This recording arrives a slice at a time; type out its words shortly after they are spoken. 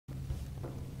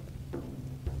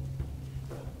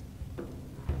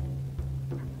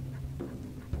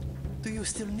do you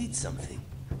still need something?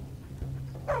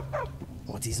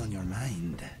 What is on your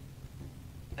mind?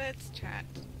 Let's chat.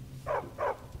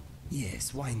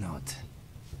 Yes, why not?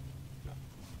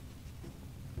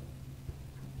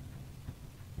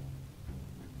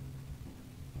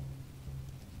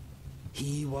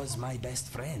 He was my best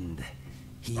friend.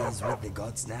 He is with the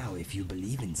gods now, if you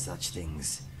believe in such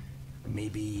things.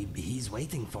 Maybe he's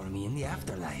waiting for me in the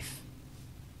afterlife.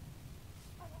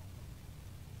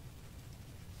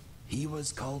 He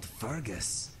was called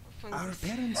Fergus. Our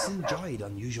parents enjoyed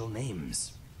unusual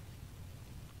names.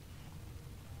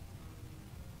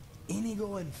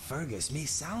 Inigo and Fergus may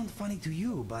sound funny to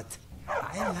you, but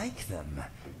I like them.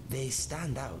 They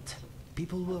stand out.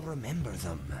 People will remember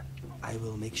them. I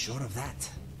will make sure of that.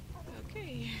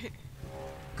 Okay.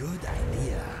 Good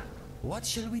idea. What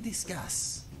shall we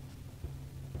discuss?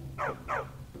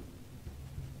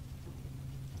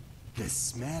 The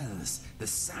smells, the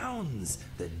sounds,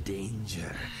 the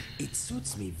danger. It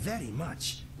suits me very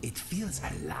much. It feels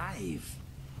alive.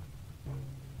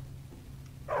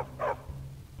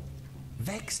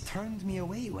 Vex turned me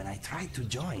away when I tried to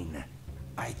join.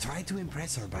 I tried to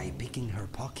impress her by picking her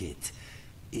pocket.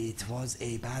 It was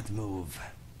a bad move.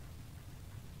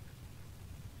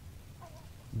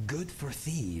 Good for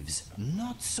thieves,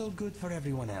 not so good for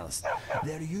everyone else.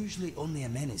 They're usually only a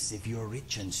menace if you're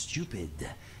rich and stupid.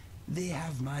 They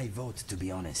have my vote, to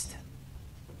be honest.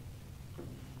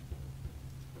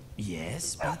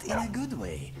 Yes, but in a good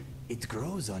way. It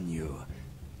grows on you.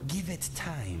 Give it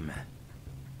time.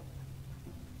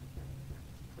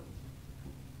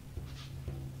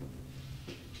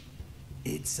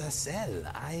 It's a cell.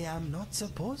 I am not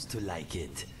supposed to like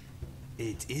it.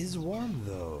 It is warm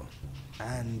though,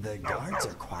 and the guards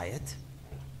are quiet.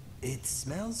 It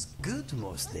smells good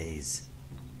most days.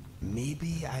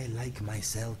 Maybe I like my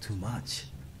cell too much.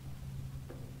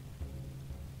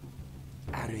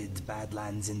 Arid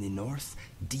badlands in the north,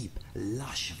 deep,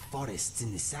 lush forests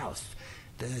in the south.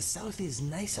 The south is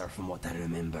nicer from what I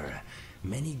remember.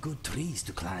 Many good trees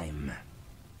to climb.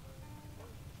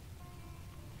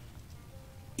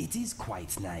 It is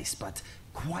quite nice, but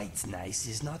quite nice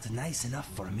is not nice enough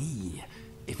for me.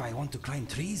 If I want to climb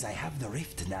trees, I have the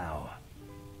rift now.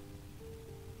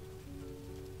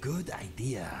 Good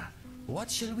idea. What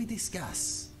shall we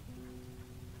discuss?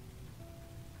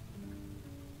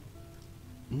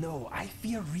 No, I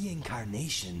fear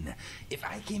reincarnation. If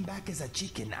I came back as a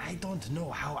chicken, I don't know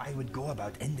how I would go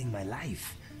about ending my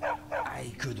life.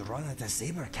 I could run at a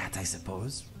saber cat, I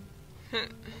suppose.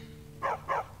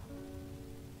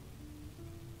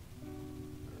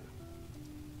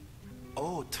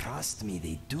 Oh, trust me,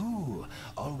 they do.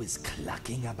 Always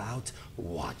clucking about,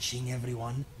 watching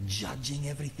everyone, judging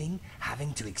everything,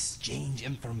 having to exchange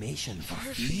information for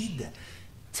feed.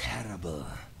 Terrible.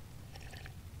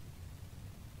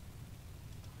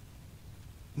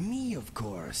 Me, of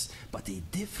course, but a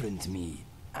different me.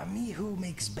 A me who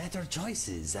makes better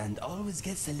choices and always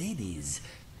gets the ladies.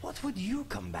 What would you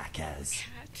come back as?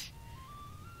 Cat.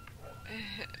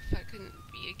 If I couldn't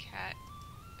be a cat.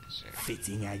 Sure.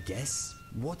 Fitting, I guess.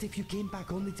 What if you came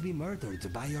back only to be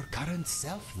murdered by your current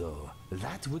self, though?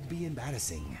 That would be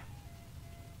embarrassing.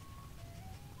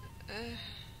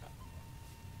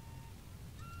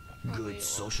 Good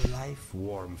social life,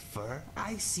 warm fur.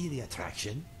 I see the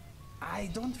attraction. I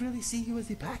don't really see you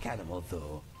as a pack animal,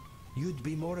 though. You'd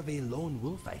be more of a lone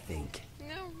wolf, I think.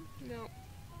 No.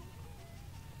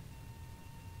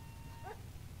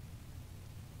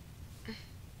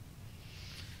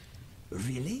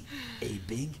 Really? A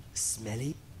big,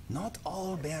 smelly? Not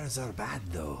all bears are bad,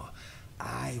 though.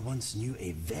 I once knew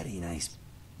a very nice...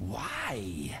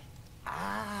 Why?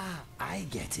 Ah, I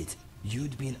get it.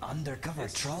 You'd be an undercover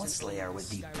troll slayer with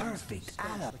the perfect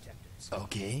ally.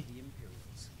 Okay.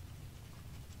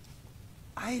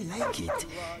 I like it.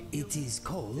 It is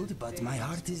cold, but my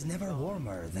heart is never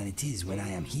warmer than it is when I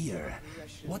am here.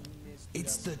 What?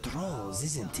 It's the trolls,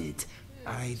 isn't it?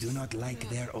 I do not like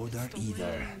their odor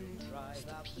either.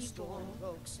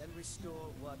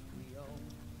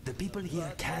 The people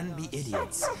here can be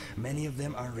idiots. Many of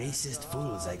them are racist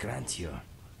fools, I grant you.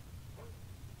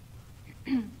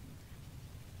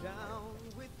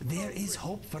 There is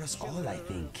hope for us all, I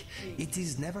think. It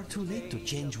is never too late to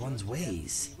change one's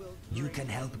ways. You can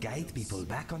help guide people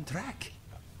back on track.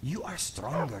 You are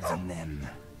stronger than them.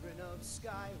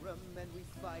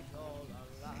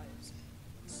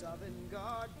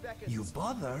 You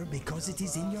bother because it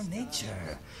is in your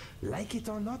nature. Like it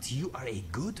or not, you are a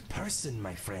good person,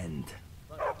 my friend.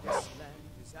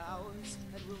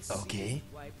 Okay.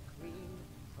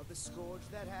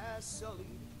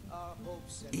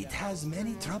 It has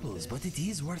many troubles, but it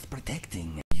is worth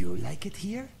protecting. You you like it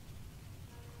here?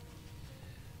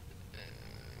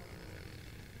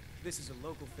 This is a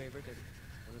local favorite and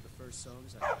one of the first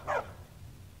songs I ever learned.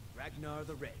 Ragnar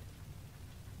the Red.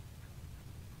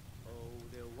 Oh,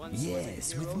 there once was a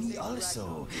Yes, hero with me named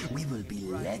also. Ragnar. We will be He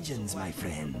rides legends, the my wagon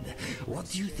friend. on What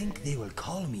do you think they will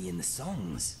call me in the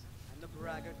songs? And the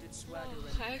braggart did swagger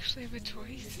Oh, I actually have a and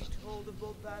choice. he told of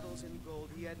bold battles in gold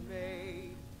he had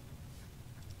made.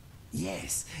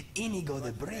 Yes, Inigo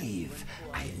the Brave.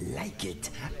 I like it.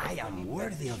 I am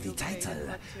worthy of the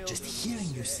title. Just hearing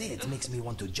you say it makes me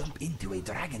want to jump into a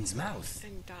dragon's mouth.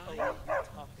 And Oh, die. you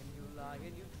talk and you lie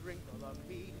and you drink all our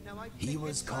mead. Now I He think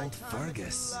was it's my called time to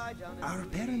Fergus. lie down and Our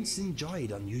bleed. parents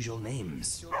enjoyed unusual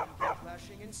names. Children go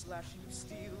clashing and slashing of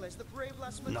steel as the brave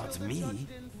last Not Matilda me. charged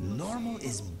in full of Normal zeal.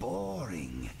 is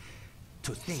boring.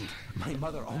 To think, my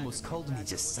mother almost called me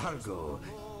just Sargo.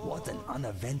 What an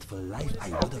uneventful life I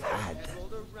would have had.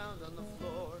 Rolled around on the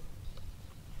floor.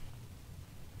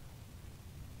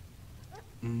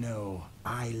 No,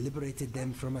 I liberated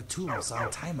them from a tomb some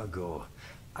time ago.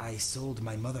 I sold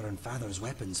my mother and father's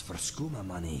weapons for skooma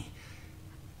money.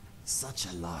 Such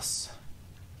a loss.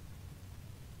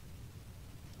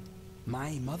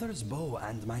 My mother's bow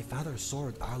and my father's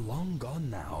sword are long gone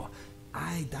now.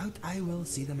 I doubt I will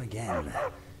see them again.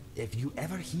 If you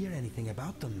ever hear anything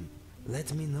about them,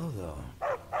 let me know though.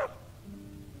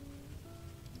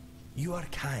 You are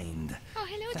kind. Oh,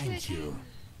 hello, Thank Twitter. you.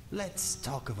 Let's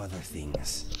talk of other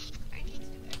things. I need to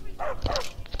do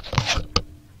everything.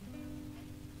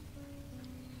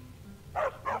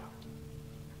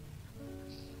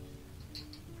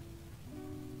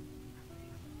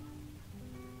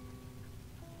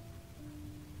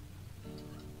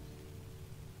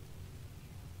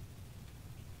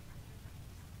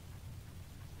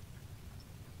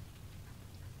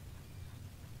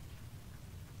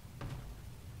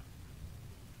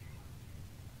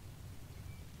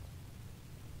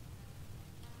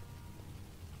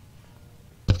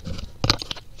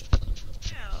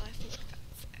 Well, I think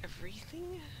that's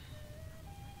everything.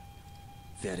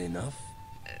 Fair enough.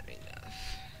 Enough.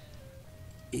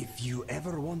 If you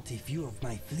ever want a few of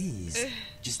my fleas,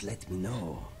 just let me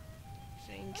know.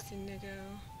 Thanks, Inigo.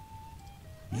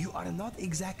 You are not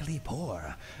exactly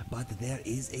poor, but there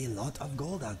is a lot of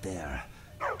gold out there.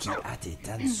 Keep at it,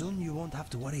 and soon you won't have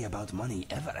to worry about money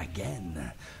ever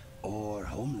again. Or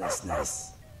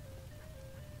homelessness.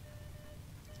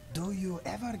 Do you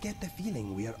ever get the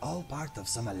feeling we are all part of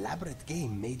some elaborate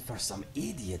game made for some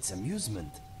idiot's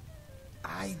amusement?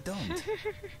 I don't.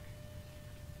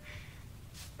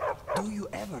 Do you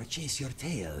ever chase your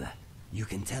tail? You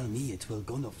can tell me it will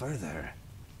go no further.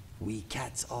 We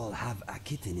cats all have a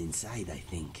kitten inside, I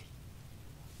think.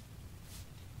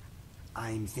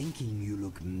 I'm thinking you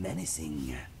look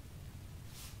menacing.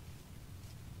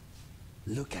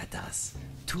 Look at us,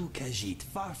 two Khajiit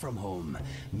far from home,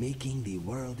 making the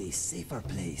world a safer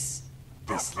place.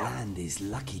 This land is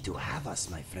lucky to have us,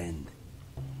 my friend.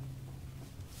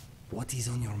 What is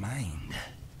on your mind?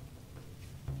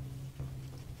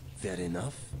 Fair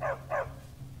enough.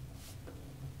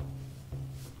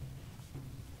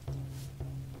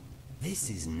 This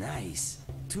is nice.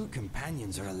 Two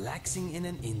companions relaxing in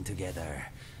an inn together.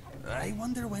 I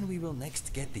wonder when we will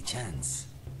next get the chance.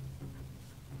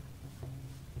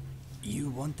 You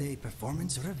want a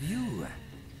performance review?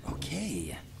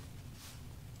 Okay.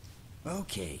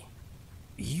 Okay.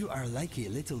 You are like a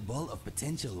little ball of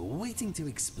potential waiting to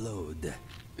explode.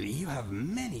 You have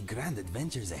many grand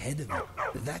adventures ahead of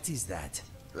you. That is that.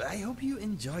 I hope you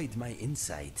enjoyed my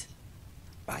insight.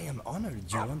 I am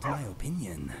honored you want my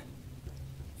opinion.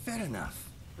 Fair enough.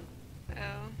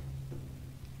 Oh.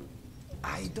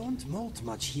 I don't molt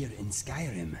much here in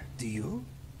Skyrim, do you?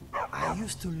 I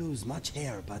used to lose much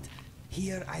hair, but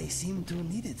here I seem to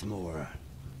need it more.